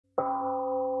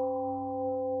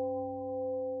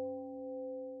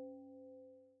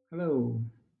Hello,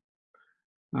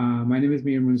 my name is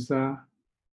Mir Musa.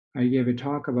 I gave a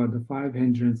talk about the five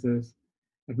hindrances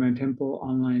at my temple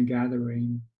online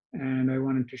gathering, and I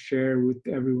wanted to share with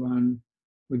everyone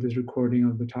with this recording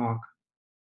of the talk.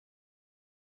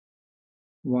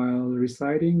 While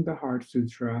reciting the Heart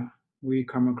Sutra, we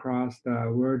come across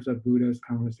the words of Buddha's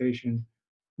conversation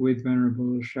with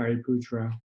Venerable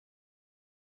Shariputra.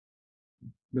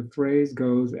 The phrase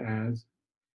goes as,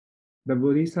 the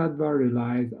Bodhisattva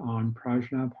relies on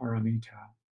prajna paramita.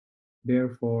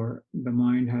 Therefore, the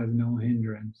mind has no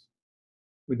hindrance.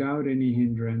 Without any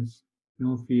hindrance,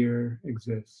 no fear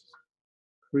exists.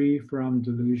 Free from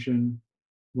delusion,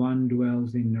 one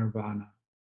dwells in nirvana.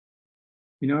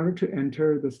 In order to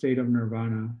enter the state of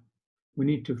nirvana, we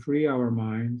need to free our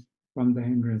minds from the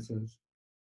hindrances.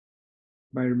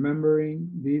 By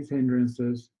remembering these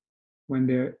hindrances when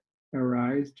they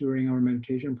arise during our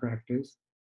meditation practice,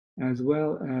 as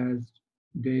well as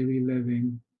daily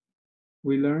living,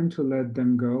 we learn to let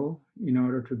them go in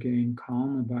order to gain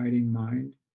calm, abiding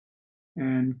mind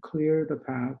and clear the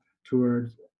path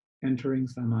towards entering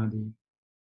samadhi,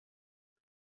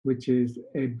 which is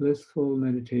a blissful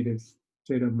meditative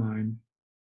state of mind.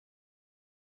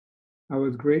 I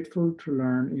was grateful to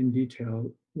learn in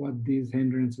detail what these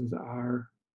hindrances are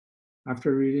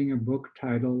after reading a book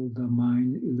titled The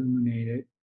Mind Illuminated,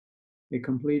 a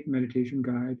complete meditation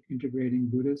guide integrating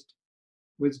Buddhist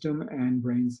wisdom and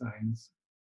brain science,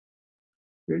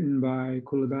 written by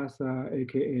Kuladasa,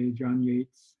 aka John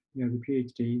Yates. He has a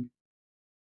PhD,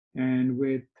 and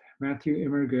with Matthew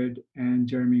Immergood and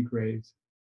Jeremy Graves.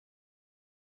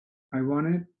 I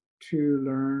wanted to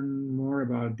learn more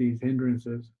about these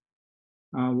hindrances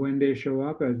when they show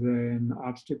up as an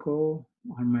obstacle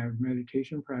on my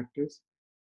meditation practice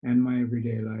and my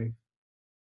everyday life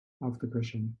off the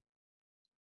cushion.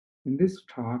 In this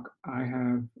talk, I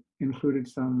have included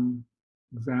some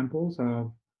examples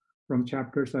of from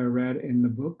chapters I read in the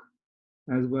book,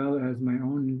 as well as my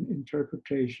own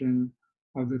interpretation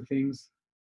of the things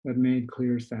that made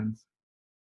clear sense.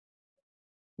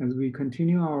 As we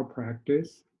continue our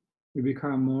practice, we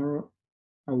become more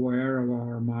aware of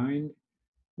our mind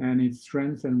and its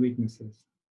strengths and weaknesses.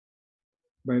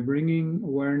 By bringing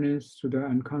awareness to the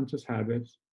unconscious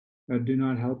habits that do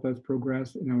not help us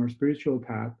progress in our spiritual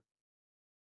path,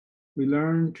 we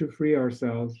learn to free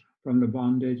ourselves from the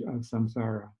bondage of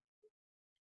samsara.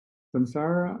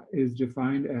 Samsara is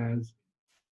defined as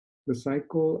the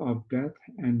cycle of death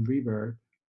and rebirth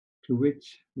to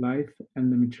which life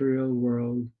and the material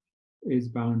world is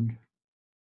bound.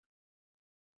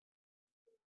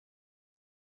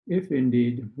 If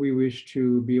indeed we wish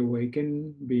to be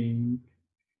awakened being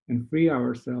and free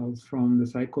ourselves from the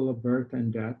cycle of birth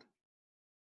and death,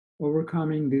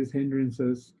 overcoming these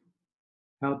hindrances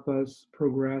help us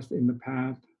progress in the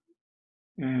path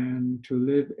and to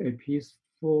live a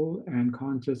peaceful and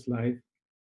conscious life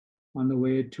on the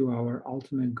way to our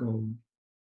ultimate goal.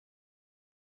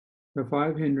 The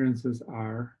five hindrances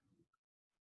are: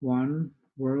 1.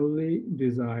 Worldly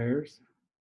desires,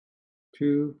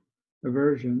 2.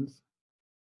 Aversions,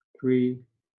 3.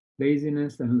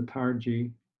 Laziness and lethargy,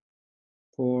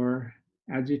 4.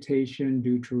 Agitation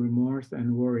due to remorse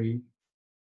and worry,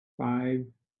 5.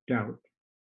 Doubt.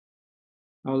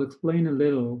 I'll explain a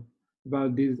little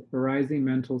about these arising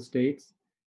mental states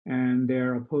and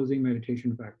their opposing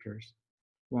meditation factors.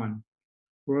 1.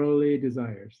 Worldly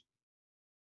desires.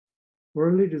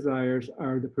 Worldly desires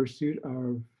are the pursuit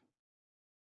of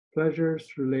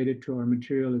pleasures related to our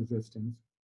material existence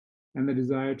and the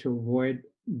desire to avoid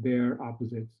their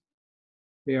opposites.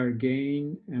 They are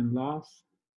gain and loss,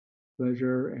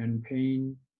 pleasure and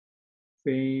pain,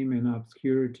 fame and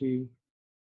obscurity,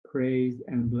 praise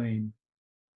and blame.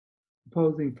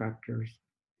 Opposing factors.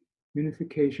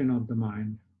 Unification of the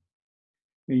mind.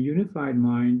 A unified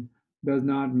mind does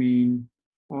not mean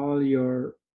all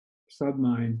your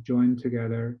subminds join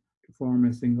together to form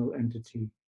a single entity.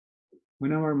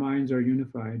 When our minds are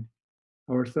unified,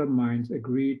 our subminds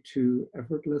agree to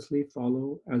effortlessly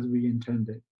follow as we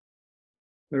intended.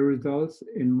 The results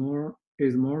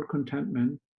is more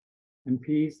contentment and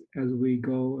peace as we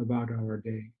go about our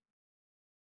day.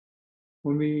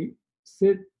 When we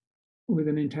sit with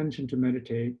an intention to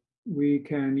meditate, we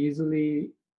can easily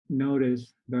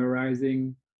notice the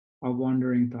arising of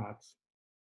wandering thoughts.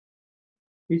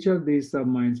 Each of these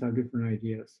subminds have different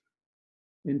ideas,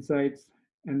 insights,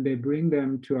 and they bring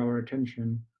them to our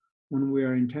attention when we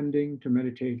are intending to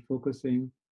meditate,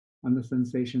 focusing on the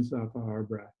sensations of our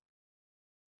breath.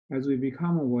 As we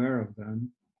become aware of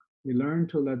them, we learn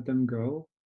to let them go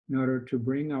in order to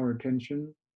bring our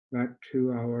attention back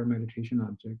to our meditation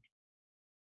object.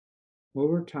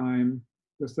 Over time,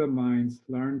 the subminds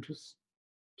learn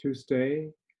to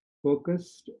stay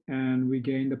focused and we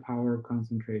gain the power of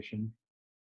concentration.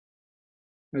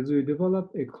 As we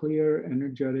develop a clear,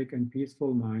 energetic, and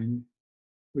peaceful mind,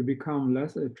 we become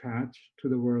less attached to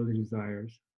the worldly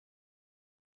desires.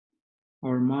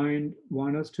 Our mind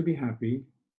wants us to be happy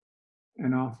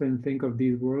and often think of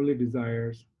these worldly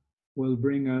desires will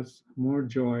bring us more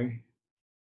joy,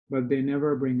 but they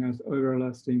never bring us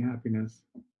everlasting happiness.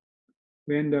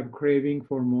 We end up craving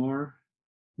for more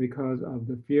because of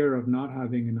the fear of not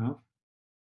having enough,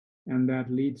 and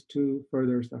that leads to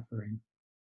further suffering.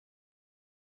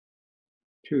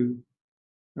 2.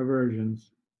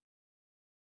 Aversions.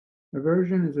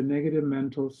 Aversion is a negative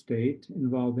mental state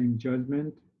involving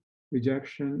judgment,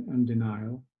 rejection, and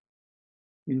denial.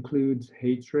 Includes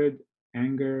hatred,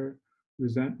 anger,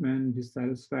 resentment,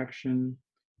 dissatisfaction,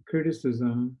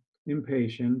 criticism,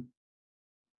 impatience,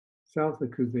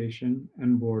 self-accusation,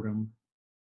 and boredom.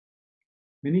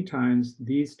 Many times,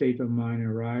 these states of mind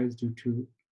arise due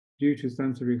to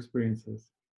sensory experiences.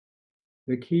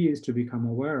 The key is to become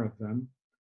aware of them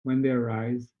when they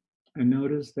arise and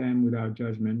notice them without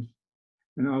judgment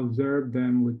and observe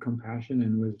them with compassion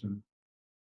and wisdom.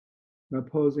 The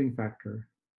opposing factor,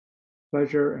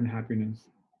 pleasure and happiness.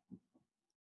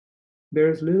 There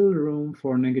is little room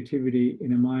for negativity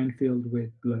in a mind filled with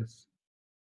bliss.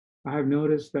 I have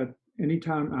noticed that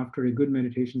anytime after a good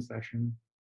meditation session,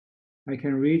 I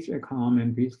can reach a calm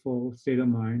and peaceful state of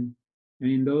mind,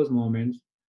 and in those moments,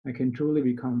 I can truly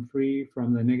become free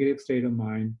from the negative state of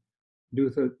mind due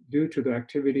to the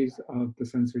activities of the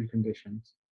sensory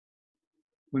conditions.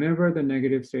 Whenever the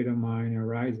negative state of mind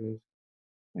arises,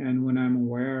 and when I'm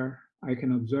aware, I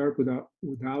can observe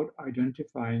without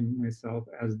identifying myself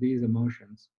as these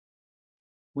emotions.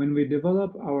 When we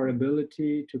develop our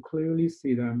ability to clearly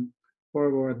see them for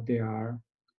what they are,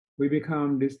 we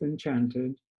become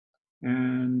disenchanted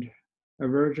and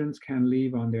aversions can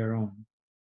leave on their own.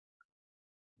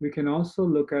 We can also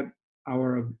look at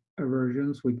our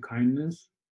aversions with kindness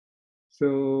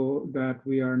so that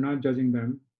we are not judging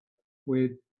them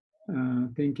with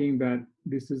thinking that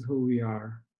this is who we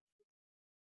are.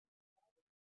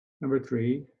 Number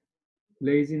 3,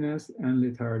 laziness and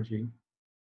lethargy.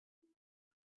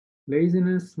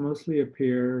 Laziness mostly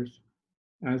appears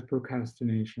as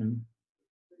procrastination.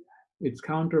 Its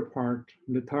counterpart,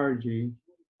 lethargy,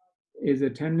 is a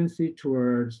tendency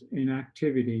towards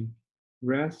inactivity,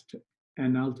 rest,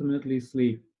 and ultimately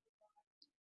sleep.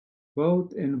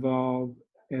 Both involve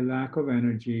a lack of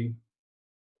energy.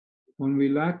 When we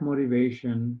lack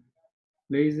motivation,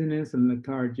 laziness and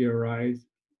lethargy arise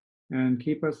and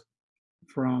keep us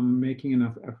from making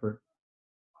enough effort.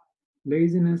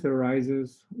 Laziness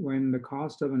arises when the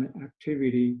cost of an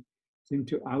activity seems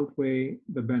to outweigh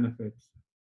the benefits.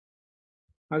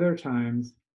 Other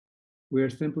times, we are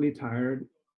simply tired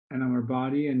and our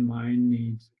body and mind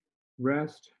needs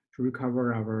rest to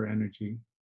recover our energy.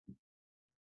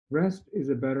 Rest is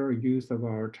a better use of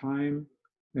our time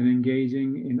than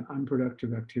engaging in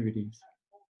unproductive activities.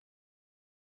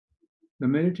 The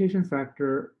meditation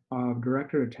factor of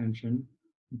directed attention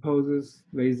opposes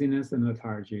laziness and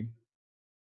lethargy.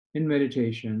 In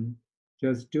meditation,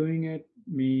 just doing it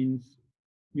means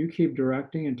you keep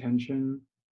directing attention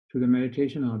to the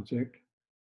meditation object,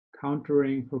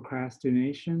 countering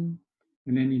procrastination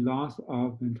and any loss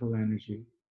of mental energy.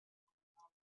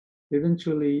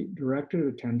 Eventually, directed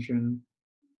attention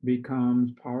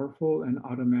becomes powerful and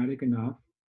automatic enough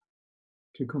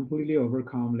to completely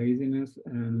overcome laziness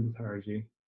and lethargy.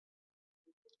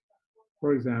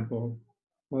 For example,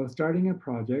 while starting a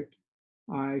project,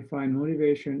 I find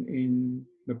motivation in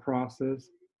the process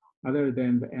other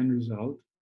than the end result,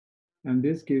 and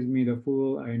this gives me the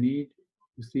fuel I need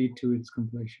to see to its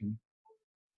completion.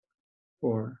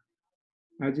 4.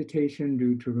 Agitation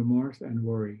due to remorse and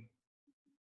worry.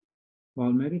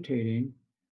 While meditating,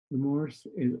 remorse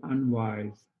is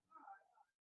unwise.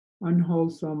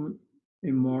 Unwholesome,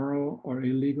 immoral, or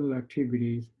illegal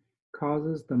activities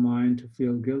causes the mind to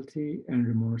feel guilty and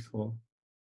remorseful.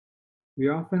 We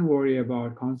often worry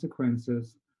about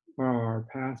consequences for our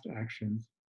past actions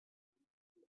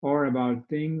or about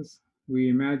things we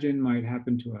imagine might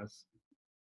happen to us.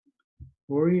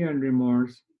 Worry and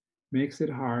remorse makes it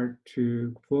hard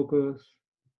to focus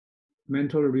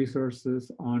mental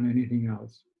resources on anything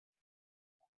else.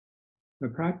 The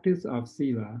practice of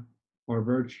sila, or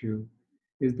virtue,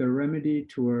 is the remedy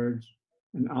towards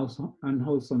an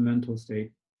unwholesome mental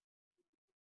state.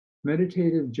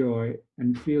 Meditative joy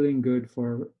and feeling good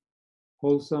for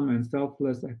wholesome and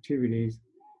selfless activities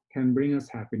can bring us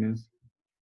happiness.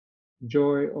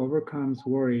 Joy overcomes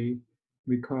worry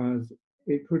because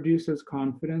It produces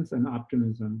confidence and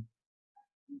optimism.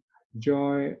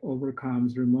 Joy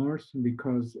overcomes remorse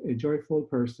because a joyful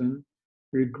person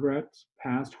regrets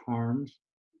past harms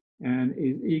and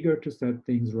is eager to set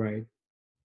things right.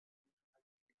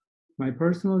 My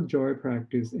personal joy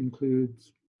practice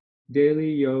includes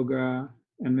daily yoga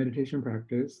and meditation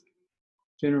practice,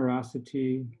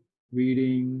 generosity,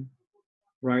 reading,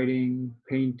 writing,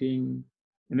 painting,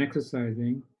 and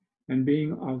exercising, and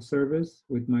being of service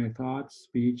with my thoughts,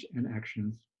 speech, and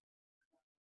actions.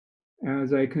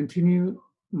 As I continue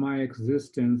my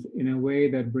existence in a way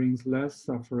that brings less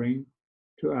suffering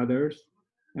to others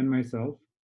and myself,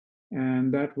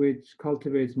 and that which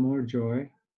cultivates more joy,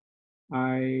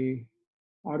 I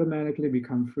automatically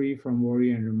become free from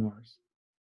worry and remorse.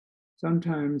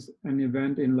 Sometimes an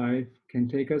event in life can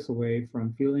take us away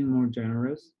from feeling more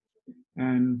generous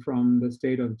and from the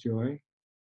state of joy.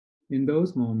 In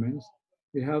those moments,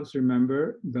 it helps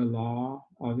remember the law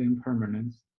of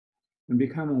impermanence and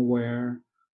become aware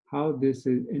how this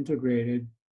is integrated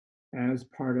as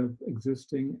part of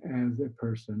existing as a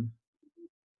person.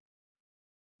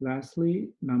 Lastly,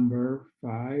 number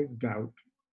 5, doubt.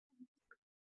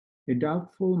 A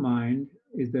doubtful mind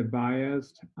is a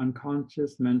biased,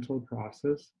 unconscious mental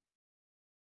process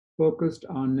focused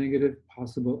on negative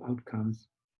possible outcomes,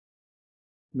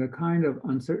 the kind of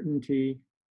uncertainty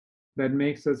that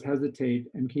makes us hesitate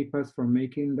and keep us from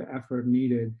making the effort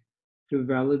needed to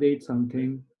validate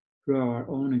something through our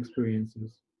own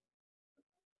experiences.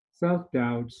 Self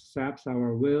doubt saps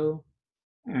our will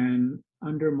and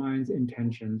undermines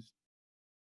intentions.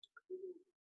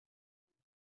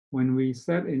 When we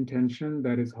set intention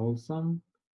that is wholesome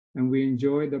and we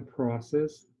enjoy the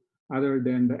process other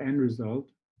than the end result,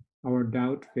 our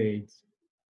doubt fades.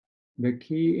 The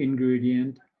key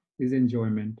ingredient is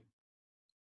enjoyment.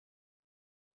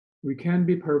 We can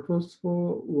be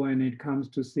purposeful when it comes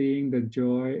to seeing the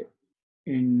joy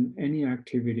in any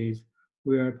activities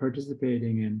we are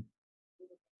participating in.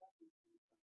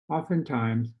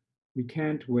 Oftentimes, we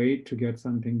can't wait to get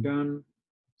something done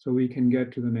so we can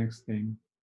get to the next thing.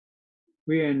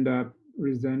 We end up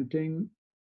resenting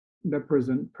the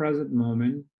present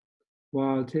moment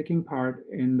while taking part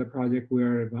in the project we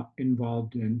are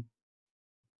involved in.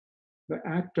 The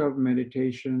act of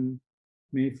meditation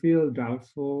may feel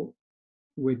doubtful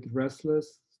with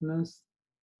restlessness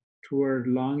toward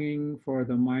longing for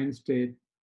the mind state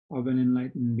of an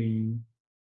enlightened being.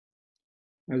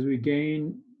 As we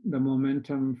gain the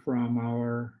momentum from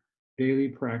our daily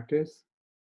practice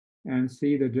and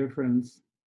see the difference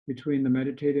between the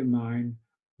meditative mind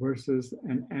versus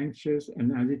an anxious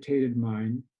and agitated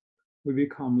mind, we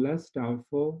become less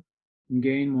doubtful and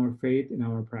gain more faith in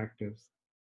our practice.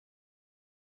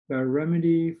 The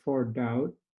remedy for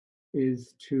doubt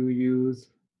is to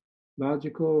use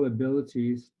logical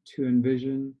abilities to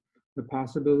envision the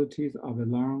possibilities of a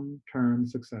long term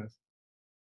success,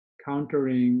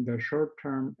 countering the short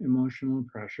term emotional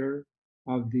pressure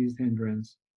of these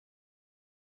hindrances.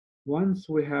 Once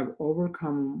we have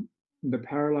overcome the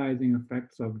paralyzing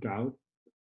effects of doubt,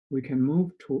 we can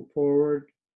move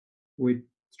forward with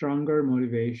stronger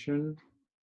motivation,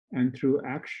 and through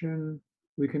action,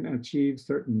 we can achieve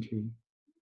certainty.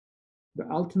 The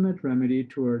ultimate remedy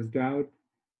towards doubt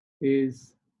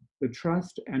is the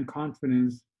trust and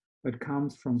confidence that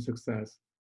comes from success.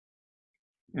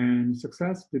 And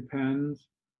success depends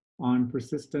on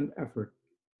persistent effort.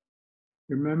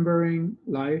 Remembering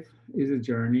life is a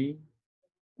journey,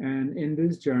 and in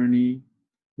this journey,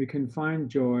 we can find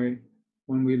joy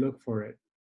when we look for it.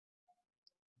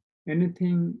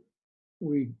 Anything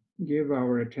we give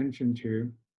our attention to,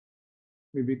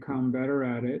 we become better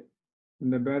at it.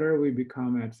 And the better we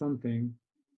become at something,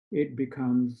 it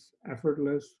becomes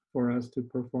effortless for us to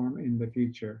perform in the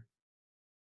future.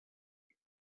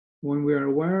 When we are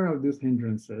aware of these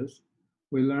hindrances,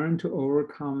 we learn to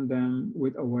overcome them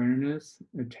with awareness,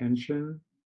 attention,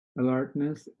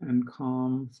 alertness, and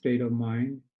calm state of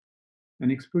mind,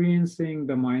 and experiencing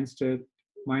the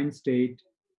mind state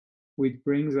which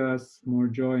brings us more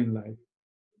joy in life.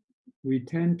 We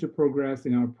tend to progress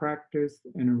in our practice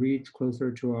and reach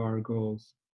closer to our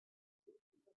goals.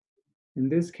 In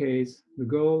this case, the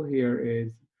goal here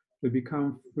is to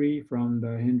become free from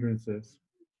the hindrances.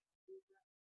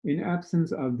 In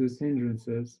absence of these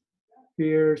hindrances,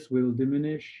 fears will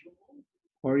diminish,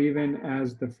 or even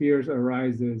as the fears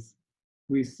arises,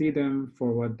 we see them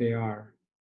for what they are.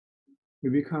 We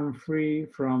become free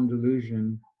from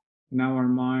delusion, and our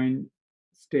mind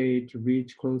state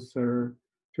reach closer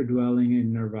to dwelling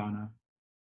in nirvana.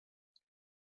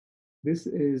 This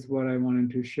is what I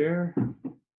wanted to share.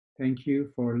 Thank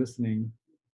you for listening.